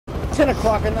10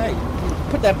 o'clock at night.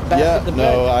 Put that bastard to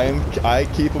bed. I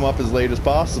keep him up as late as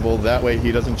possible. That way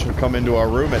he doesn't come into our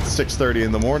room at 6:30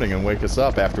 in the morning and wake us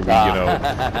up after we,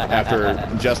 after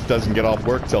Jess doesn't get off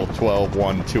work till 12,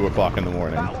 1, 2 o'clock in the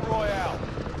morning.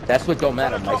 That's what don't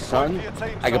matter. My son,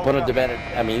 I can put him to bed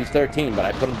at, I mean, he's 13, but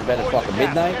I put him to bed at fucking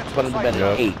midnight, put him to bed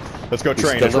at 8. Let's go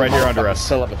train. It's right here under us.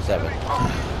 Still up at 7.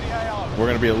 We're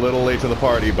going to be a little late to the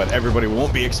party, but everybody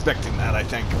won't be expecting that, I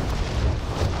think.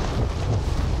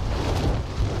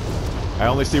 I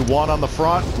only see one on the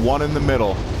front, one in the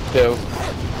middle. 2.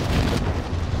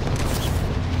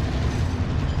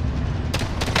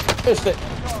 Missed it.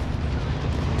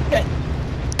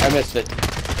 I missed it.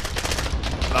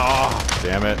 Oh,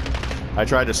 damn it. I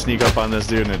tried to sneak up on this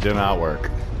dude and it did not work.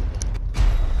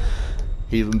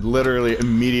 He literally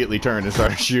immediately turned and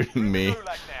started shooting me.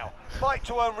 Fight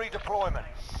to earn redeployment.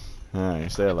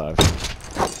 Alright, stay alive.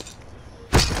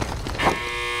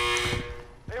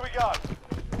 Here we go.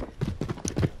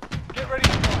 Get ready to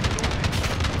fight.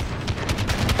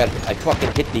 I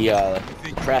fucking hit the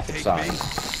traffic sign.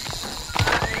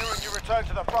 Here and you return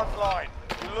to the front line.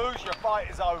 You lose, your fight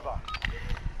is over.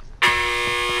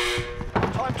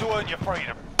 Time to earn your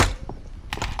freedom.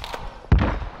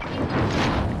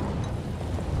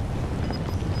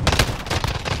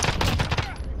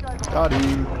 Got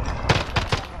him.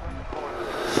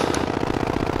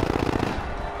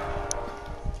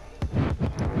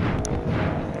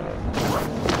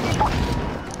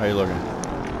 How you looking?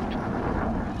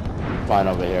 Fine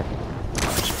over here.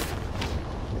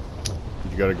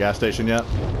 Did you go to gas station yet?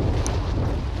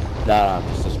 No,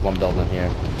 just this one building here.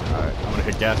 Alright, I'm gonna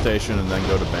hit gas station and then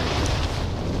go to bank.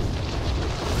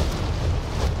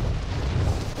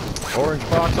 Orange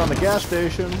box on the gas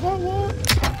station. What?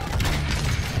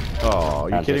 Oh, are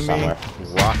you kidding me?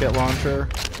 Rocket launcher?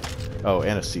 Oh,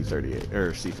 and a C-38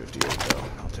 or C-58 though.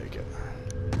 I'll take it.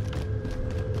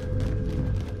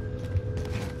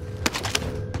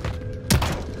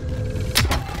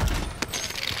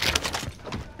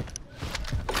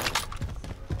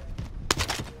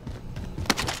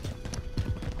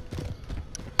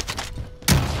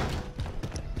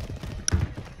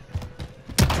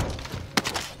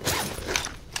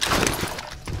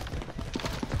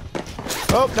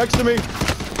 Oh, next to me.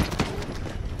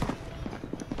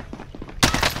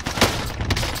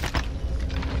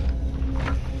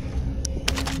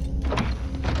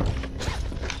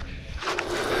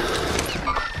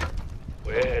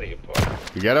 Where are you, boy?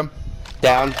 You get him?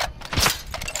 Down.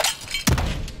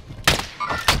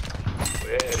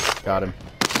 Where are you? Got him.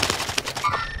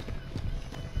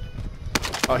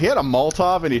 Oh, he had a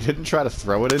Molotov and he didn't try to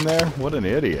throw it in there? What an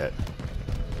idiot.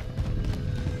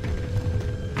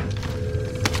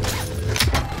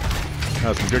 That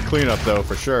was some good cleanup, though,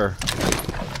 for sure.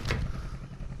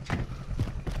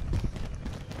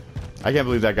 I can't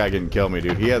believe that guy didn't kill me,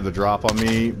 dude. He had the drop on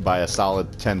me by a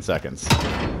solid 10 seconds.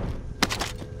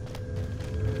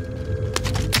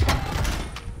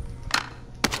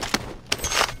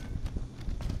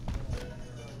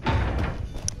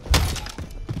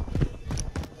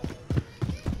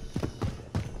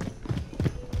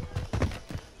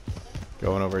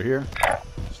 Going over here.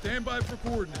 Stand by for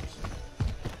coordinates.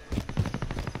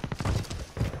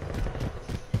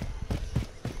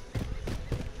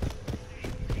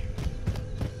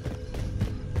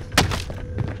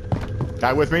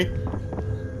 Guy with me?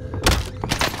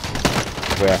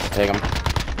 Where? Take him.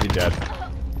 He's dead.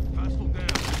 Hostile down.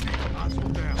 Hostile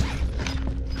down.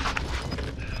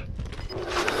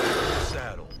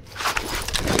 Saddle.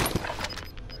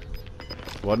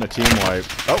 Wasn't a team wipe.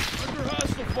 Oh! Under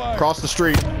hostile fire. Across the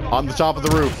street. On the top of the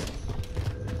roof.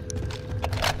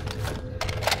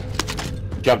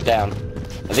 Jump down.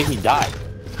 I think he died.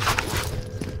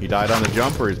 He died on the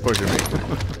jump or he's pushing me?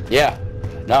 Yeah.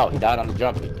 No, he died on the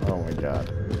jump. Oh my god.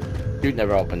 Dude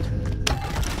never opened.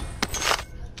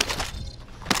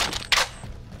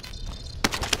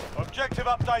 Objective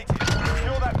updated.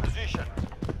 Secure that position.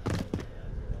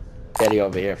 Eddie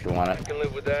over here if you want I it. can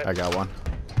live with that. I got one.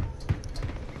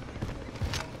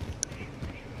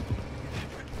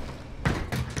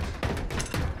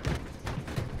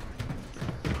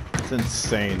 It's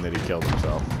insane that he killed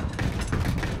himself.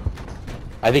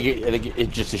 I think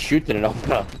it just a shoot didn't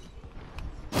open up.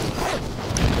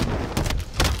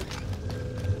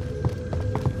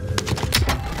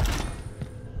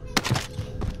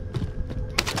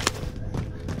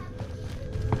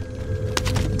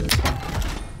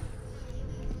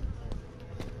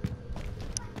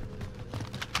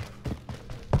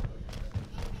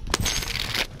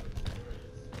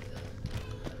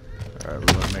 Alright,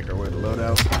 we're gonna make our way to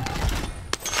loadout.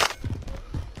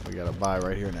 We got a buy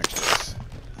right here next to us.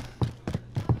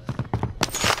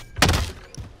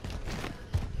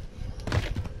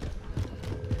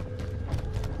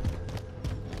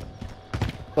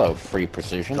 Hello, free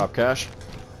precision. Top cash.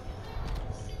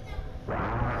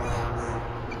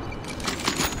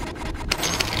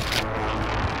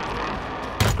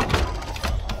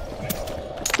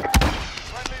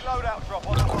 Friendly loadout drop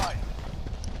on the way.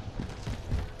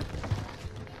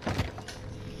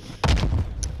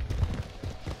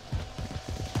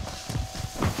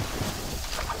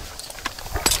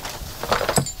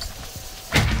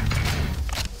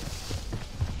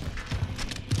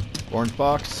 Orange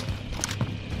box.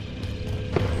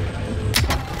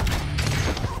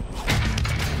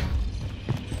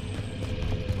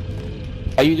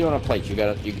 How you doing on plates? You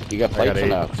got plates or 8.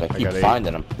 no? 'Cause I keep got 8.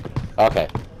 finding them. Okay.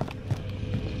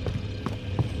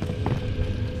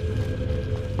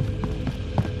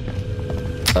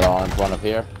 That orange one up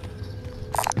here.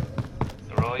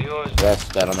 They're all yours.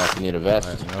 Vest. I don't know if you need a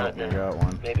vest. Nope, we got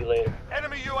one. Maybe later.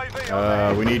 Enemy UAV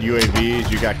overhead. We need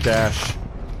UAVs. You got cash.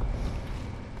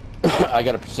 I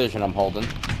got a precision I'm holding.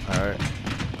 All right.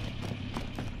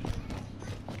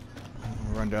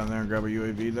 Run down there and grab a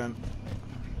UAV then.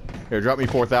 Here, drop me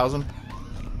 4,000.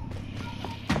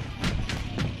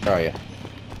 Where are you?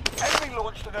 Enemy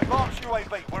launched an advanced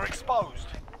UAV. We're exposed.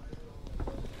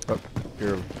 Oh,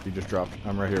 here, you just dropped.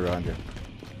 I'm right here behind you.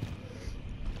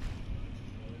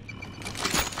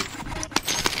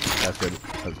 That's good.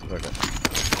 That's okay.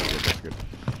 That's good. That's good.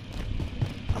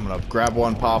 I'm gonna grab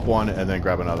one, pop one, and then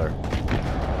grab another.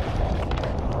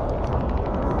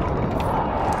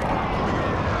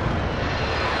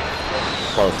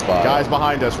 Close spot. Guys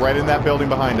behind us, right in that building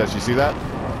behind us. You see that?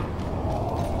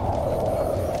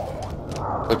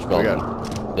 Which We building?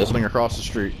 got This building across the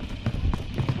street.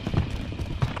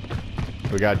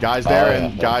 We got guys there Oh, yeah.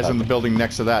 and guys in the building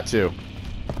next to that too.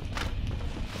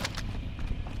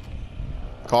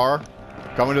 Car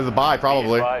coming to the buy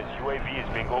probably. UAV is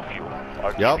bingo fuel.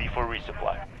 RTB Yep. for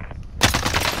resupply.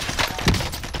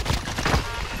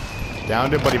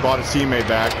 Downed him, but he bought his teammate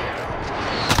back.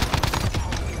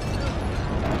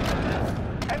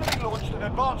 Enemy launched an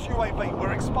advanced UAV.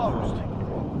 We're exposed.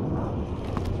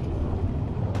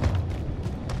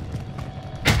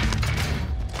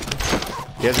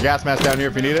 He has a gas mask down here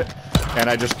if you need it. And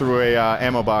I just threw a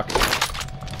ammo box.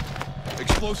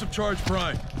 Explosive charge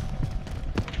prime.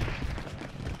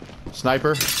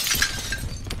 Sniper.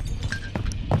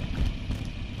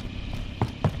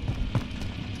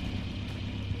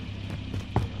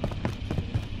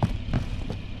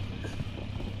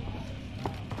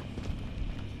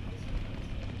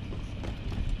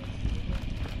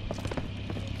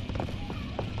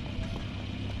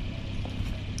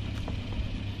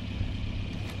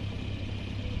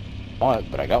 Oh,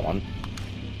 but I got one.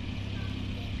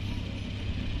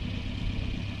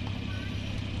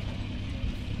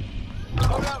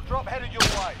 Loadout drop headed your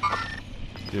way.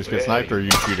 You just get sniped or are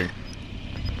you shooting?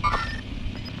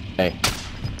 Hey.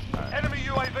 Enemy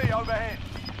UAV overhead.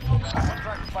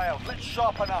 Contract failed. Let's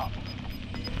sharpen up.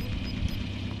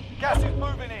 Gas is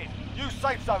moving in. New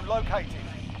safe zone located.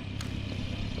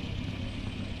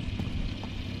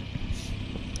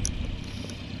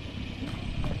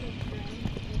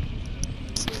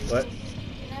 What?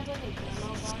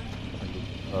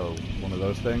 Oh, one of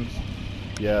those things?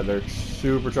 Yeah, they're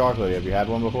super chocolatey. Have you had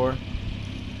one before?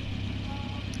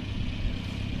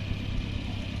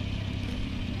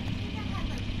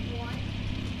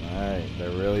 Alright, they're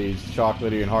really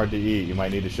chocolatey and hard to eat. You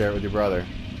might need to share it with your brother.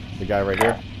 The guy right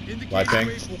here. Light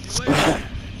pink.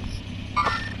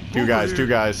 Two guys, two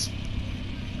guys.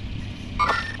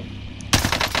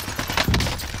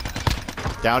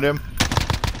 Downed him.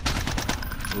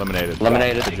 Eliminated.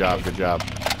 Eliminated. Good job, good job.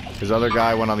 His other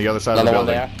guy went on the other side Another of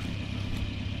the one building.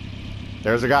 there.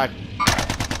 There's a guy.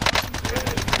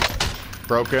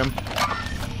 Broke him.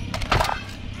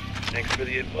 Thanks for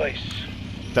the advice.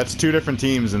 That's two different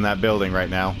teams in that building right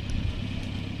now.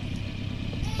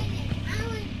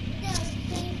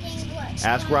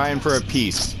 Ask Ryan for a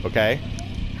piece, okay?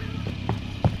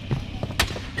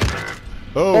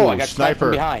 Oh, Oh, I got sniped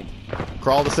from sniper. behind.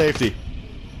 Crawl to safety.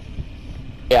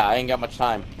 Yeah, I ain't got much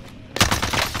time.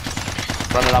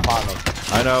 Running up on me.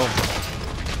 I know.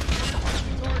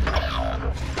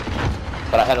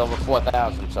 But I had over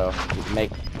 4,000, so you can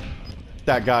make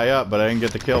That guy up, but I didn't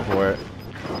get the kill for it.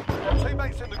 Your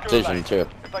teammates in the decision gulag. too.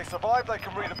 If they survive, they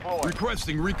can redeploy.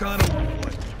 Requesting recon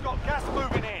overflight. You've got gas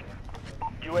moving in.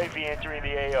 UAV entering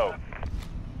the AO.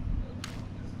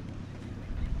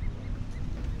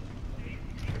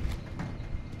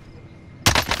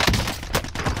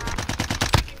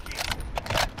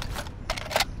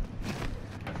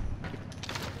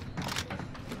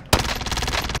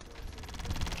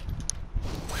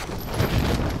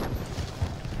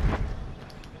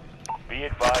 Be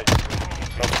advised.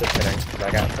 Just kidding. I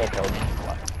got full charge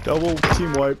resupply. Double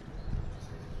team wipe.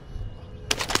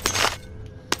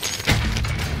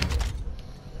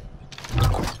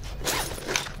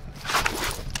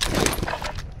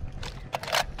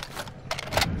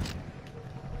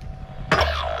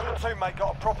 Your teammate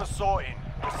got a proper sorting.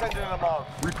 We're sending them home.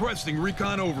 Requesting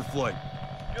recon overflight.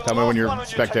 You're the Tell me when last you're one on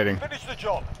your team. spectating. Finish the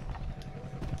job.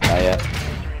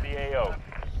 Entering the AO.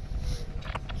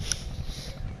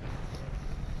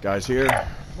 Guys here.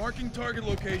 Marking target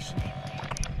location.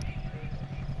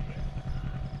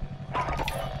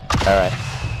 Alright.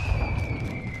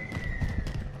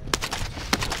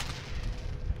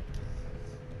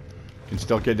 Can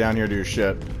still get down here to your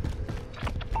shit.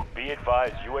 Be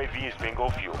advised, UAV is bingo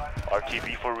fuel.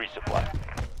 RTB for resupply.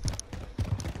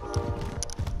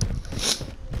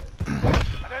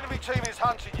 An enemy team is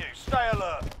hunting you. Stay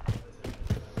alert.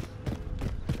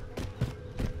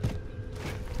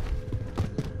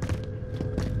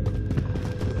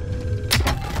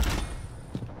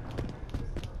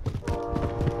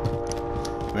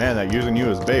 Man, that using you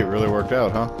as bait really worked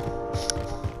out, huh?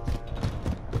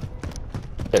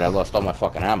 Dude, I lost all my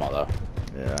fucking ammo though.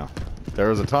 Yeah. There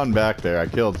was a ton back there. I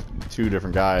killed 2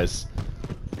 different guys.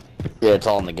 Yeah, it's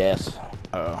all in the gas.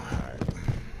 Oh, alright.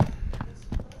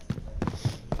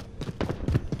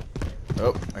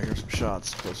 Oh, I hear some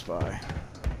shots close by.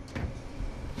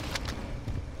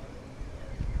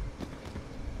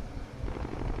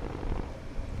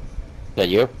 Is that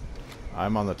you?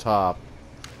 I'm on the top.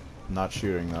 Not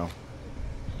shooting, though.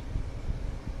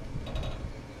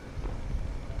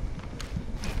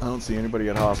 I don't see anybody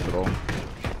at hospital.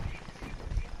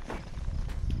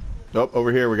 Nope,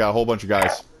 over here we got a whole bunch of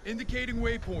guys. Indicating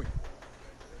waypoint.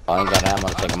 I ain't got ammo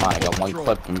to take them on. I got 1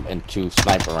 clip and 2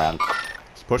 sniper rounds.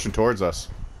 It's pushing towards us.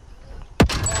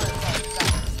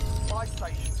 My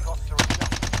station costs are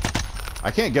adjusted.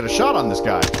 I can't get a shot on this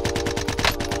guy.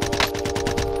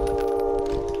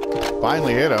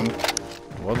 Finally hit him.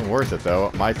 It wasn't worth it,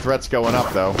 though. My threat's going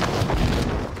up, though.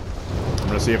 I'm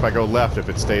gonna see if I go left, if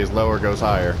it stays low or goes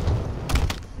higher.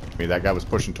 I mean, that guy was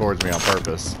pushing towards me on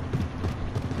purpose.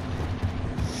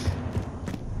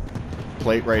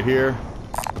 Plate right here.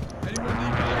 Anyone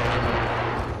need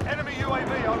help? Enemy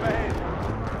UAV overhead.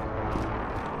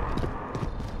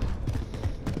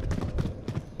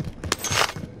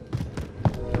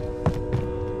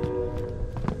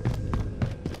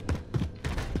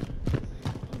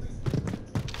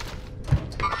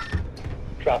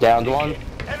 Downed one.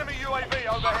 Enemy UAV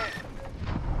overhead.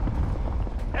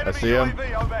 Enemy see him.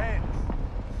 UAV overhead.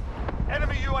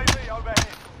 Enemy UAV overhead.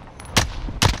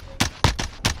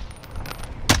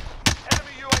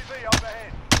 Enemy UAV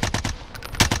overhead.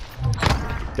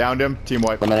 Downed him. Team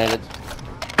wipe. Eliminated.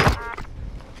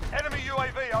 Enemy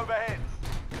UAV overhead.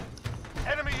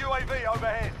 Enemy UAV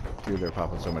overhead. Dude, they're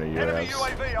popping so many Enemy UAVs.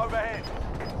 UAV overhead.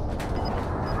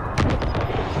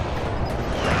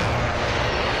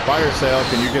 Fire sale.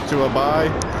 Can you get to a buy?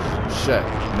 Shit.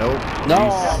 Nope. No,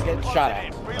 He's- I'm getting shot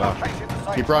at. Relocating to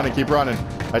safe Keep running. Keep running.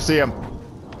 I see him.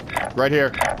 Right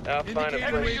here. I'll find Indicating a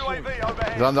Enemy place. UAV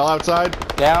overhead. He's on the outside.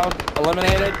 Down.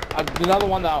 Eliminated. Another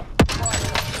one though.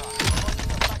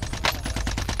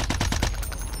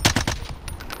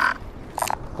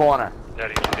 Corner.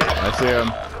 That is you dead. I see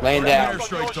him. Laying down. On your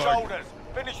Airstrike target. shoulders.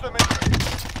 Finish the mission.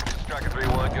 Striker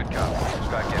 3-1, good cop.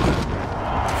 Strike in.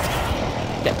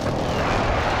 Yeah.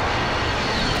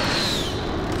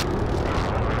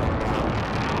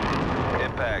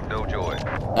 Impact, no joy.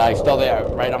 No, he's still there.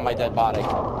 Right on my dead body.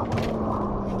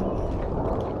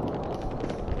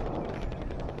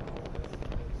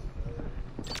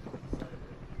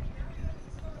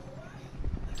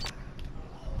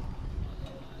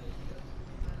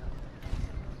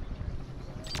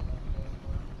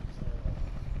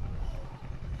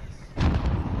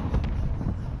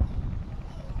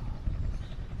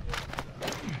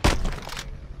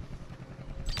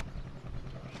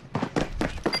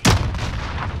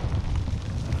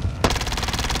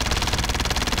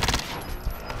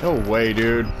 No way,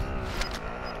 dude.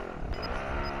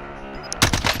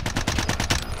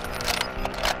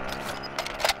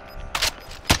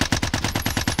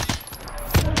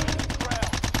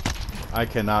 I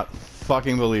cannot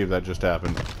fucking believe that just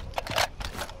happened.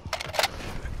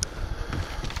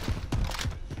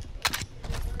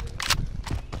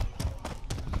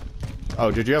 Oh,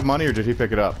 did you have money or did he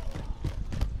pick it up?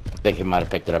 I think he might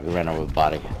have picked it up. He ran over the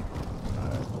body.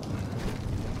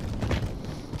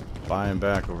 Buy him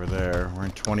back over there. We're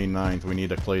in 29th. We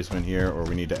need a placement here or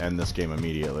we need to end this game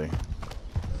immediately.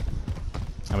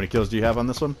 How many kills do you have on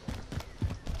this one?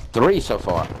 3 so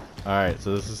far. Alright,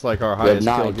 so this is like our We have highest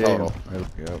kill 9 game. total.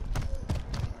 Yep.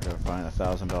 Gotta find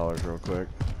 $1,000 real quick.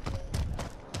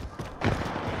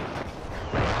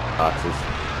 boxes.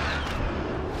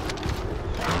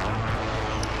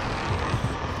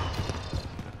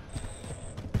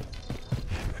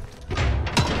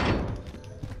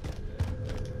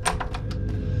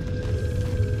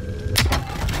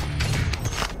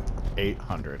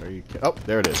 $800. Are you kidding? Oh,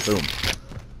 there it is. Boom.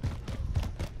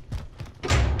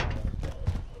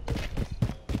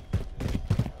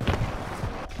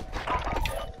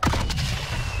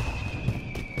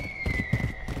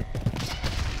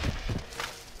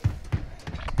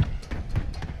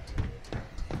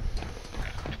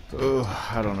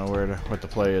 I don't know what the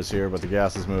play is here, but the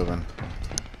gas is moving.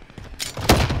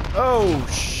 Oh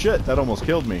shit! That almost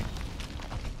killed me.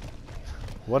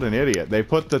 What an idiot. They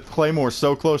put the claymore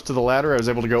so close to the ladder I was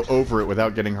able to go over it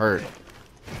without getting hurt.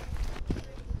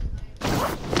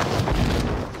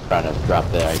 Trying to drop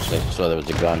there, I saw there was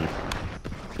a gun.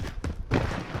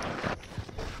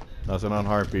 Nothing on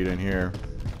heartbeat in here.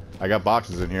 I got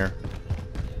boxes in here.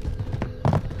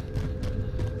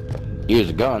 Use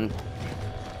a gun.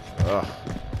 Ugh.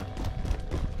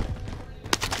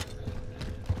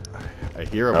 I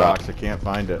hear a box, I can't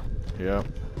find it. Yep.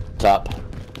 Top.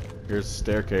 Here's the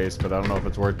staircase, but I don't know if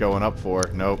it's worth going up for.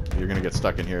 Nope, you're gonna get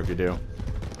stuck in here if you do.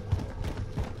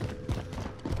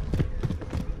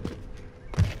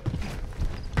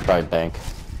 Probably bank.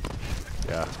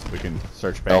 Yeah, we can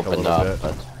search bank Opened a little up, bit.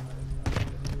 but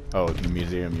Oh, the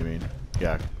museum, you mean?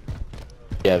 Yeah.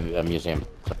 yeah, a museum.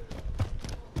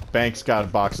 Bank's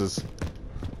got boxes.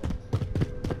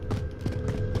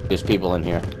 There's people in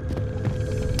here.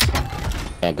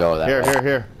 Can't go that Here, way.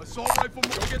 here. Assault rifle, go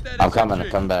get that I'm SMG. coming.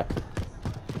 Come back.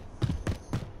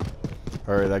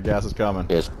 Hurry, that gas is coming.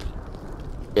 Yes.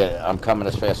 Yeah, I'm coming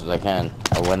as fast as I can.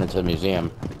 I went into the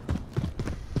museum.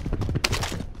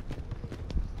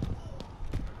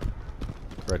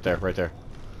 Right there, right there.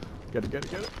 Get it, get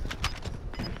it, get it.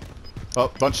 Oh,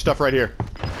 bunch of stuff right here.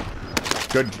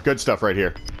 Good stuff right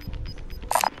here.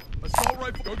 Assault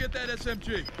rifle, go get that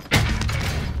SMG.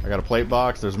 I got a plate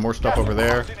box. There's more stuff over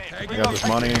there. I got this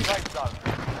money.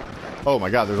 Oh my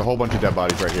god, there's a whole bunch of dead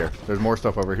bodies right here. There's more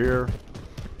stuff over here.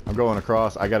 I'm going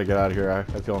across. I gotta get out of here.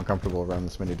 I feel uncomfortable around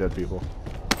this many dead people.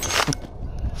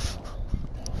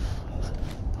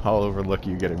 I'll overlook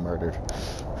you getting murdered.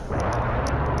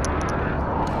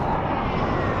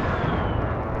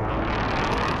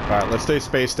 Alright, let's stay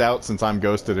spaced out since I'm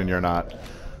ghosted and you're not.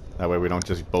 That way we don't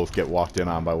just both get walked in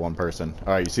on by one person.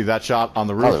 Alright, you see that shot on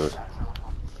the roof?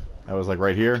 That was like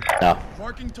right here. No.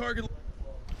 Marking target.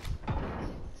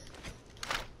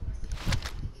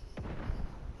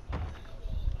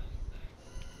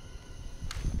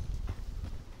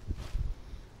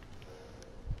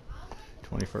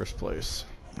 #21st place.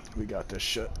 We got this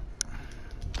shit.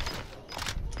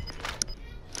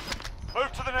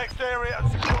 Move to the next area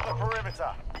and secure the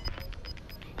perimeter.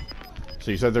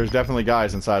 So you said there's definitely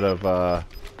guys inside of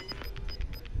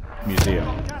museum.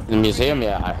 In the museum,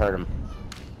 yeah, I heard him.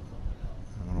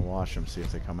 I'm gonna watch them, see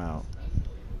if they come out.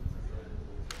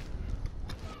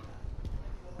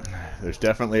 There's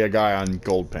definitely a guy on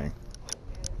gold ping.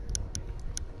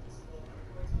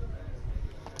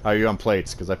 Are you on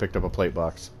plates? Because I picked up a plate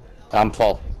box. I'm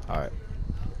full. Alright.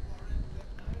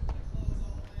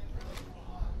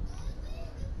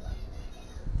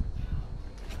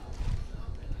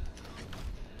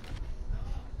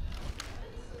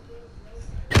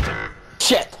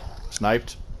 Shit.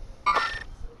 Sniped?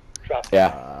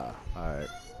 Yeah. Alright.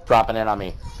 Dropping in on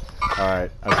me.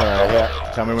 Alright. Right Okay. here.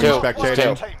 Tell me when Two. you're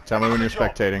spectating. Two. Tell me when you're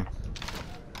spectating.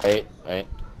 Wait.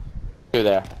 Two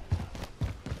there.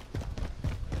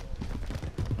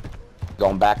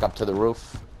 Going back up to the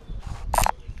roof.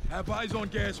 Have eyes on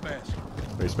gas mask.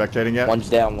 Are you spectating yet? One's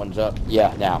down, one's up.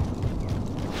 Yeah, now.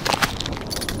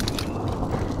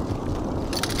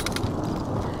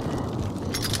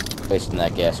 Wasting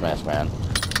that gas mask, man.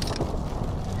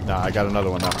 No, I got another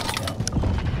one now.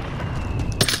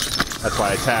 That's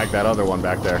why I tagged that other one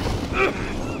back there.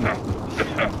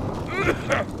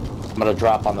 I'm gonna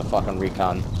drop on the fucking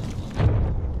recon.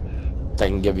 They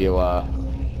can give you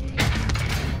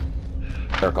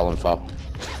circle info.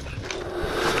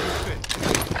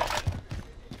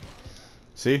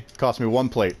 See? Cost me one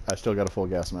plate. I still got a full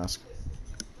gas mask.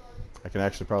 I can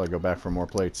actually probably go back for more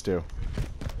plates too.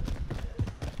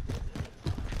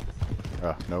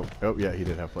 Nope. Oh, yeah, he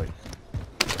did have plate.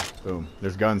 Boom.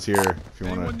 There's guns here if you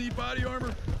want Anyone to. need body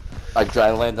armor?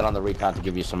 I landed on the recon to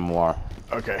give you some more.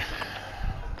 Okay.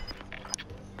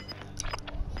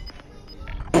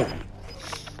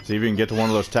 See if you can get to one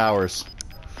of those towers.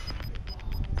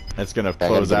 It's gonna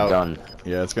close out. Gun.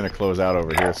 Yeah, it's gonna close out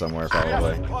over here somewhere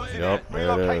probably. Yep, there it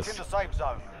Relocating is. the safe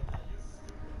zone.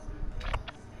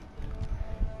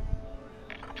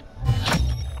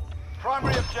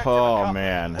 Primary objective Oh accomplished.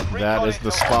 man, that Recon is the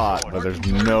intel spot, report. but there's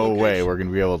no way we're gonna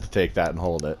be able to take that and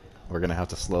hold it. We're gonna have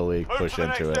to slowly Move push to the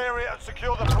into next it. area and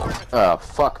secure the perimeter. Oh,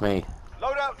 fuck me.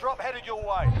 Loadout drop headed your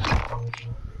way.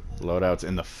 Loadout's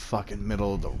in the fucking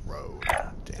middle of the road.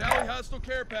 Damn. Tally hostile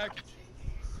care package.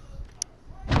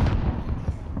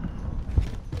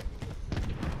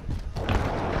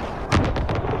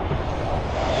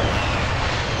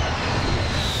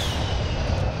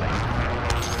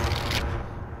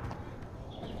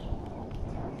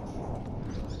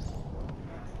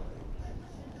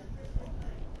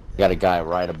 Got a guy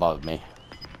right above me.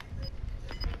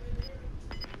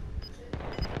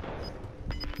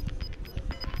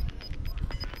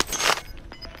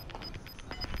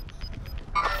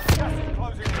 Gas is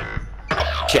closing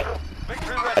in. Shit.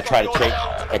 Victory I rests try on to your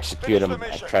shoulders. execute Finish him. the I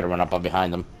mission. try to run up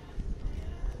behind him.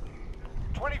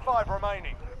 25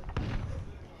 remaining.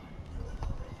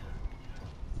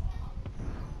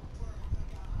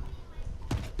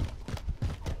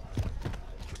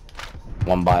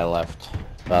 One by left.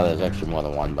 Well, there's actually more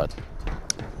than one, but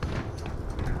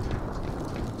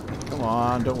Come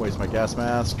on, don't waste my gas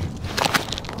mask.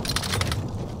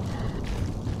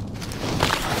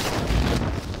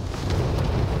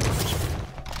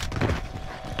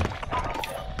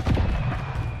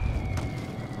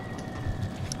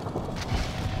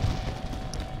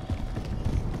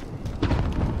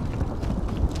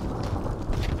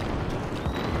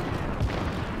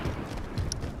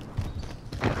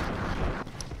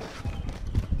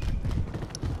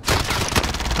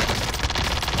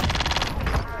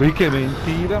 Uy, qué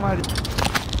mentira, Mario.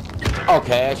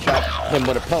 okay, I shot him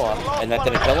with a pillar, and that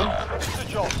didn't kill him. Finish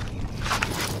the job.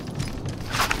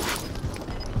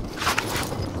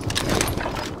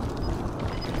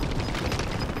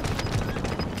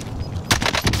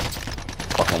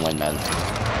 Fucking windman.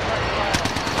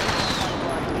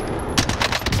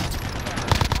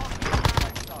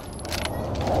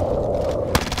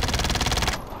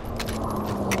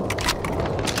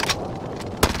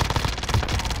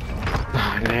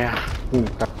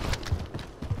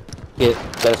 Is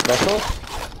that a special?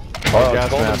 Oh, gas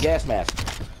golden mask. gas mask.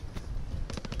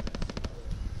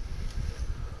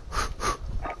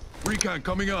 Recon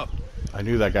coming up. I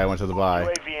knew that guy went to the buy.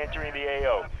 UAV entering the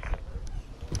AO.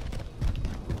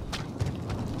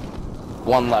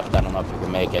 One left. I don't know if you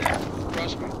can make it.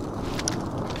 Trust me.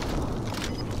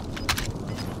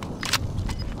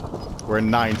 We're in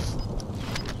 9th.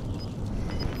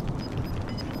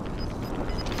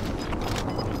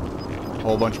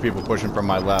 Whole bunch of people pushing from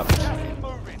my left. Gas is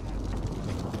moving.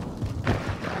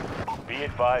 Be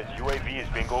advised, UAV is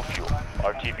bingo fuel.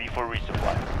 RTB for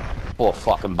resupply. Full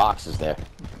fucking boxes there.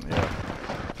 Yeah.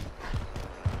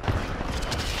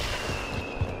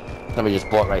 Somebody just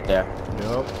bought right there.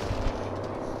 Yep.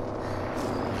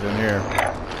 He's in here.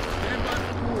 Stand by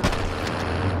for coordinates.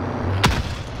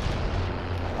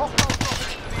 Hostiles dropping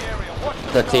into the area. Watch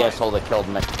the That's the skies. asshole that killed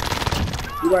me.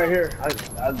 You right here. I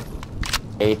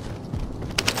 8th.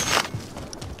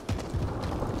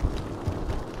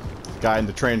 Guy in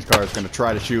the train car is gonna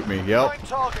try to shoot me. Yep. 9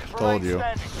 targets Told remain you.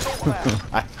 standing. Sort them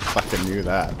out. I fucking knew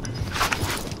that.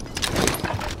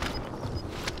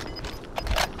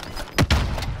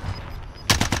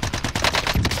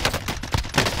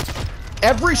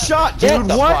 Every shot, dude. Get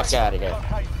the What? fuck out of here.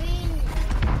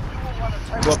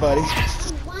 what, buddy?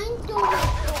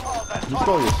 You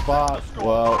stole your spot.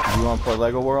 Well, you want to play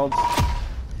Lego Worlds?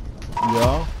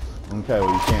 Yeah. Okay,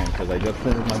 well you can, because I just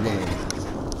finished my game.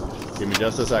 Give me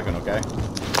just a second, okay?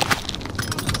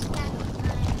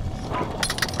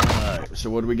 Alright, so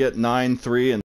what do we get? 9-3 and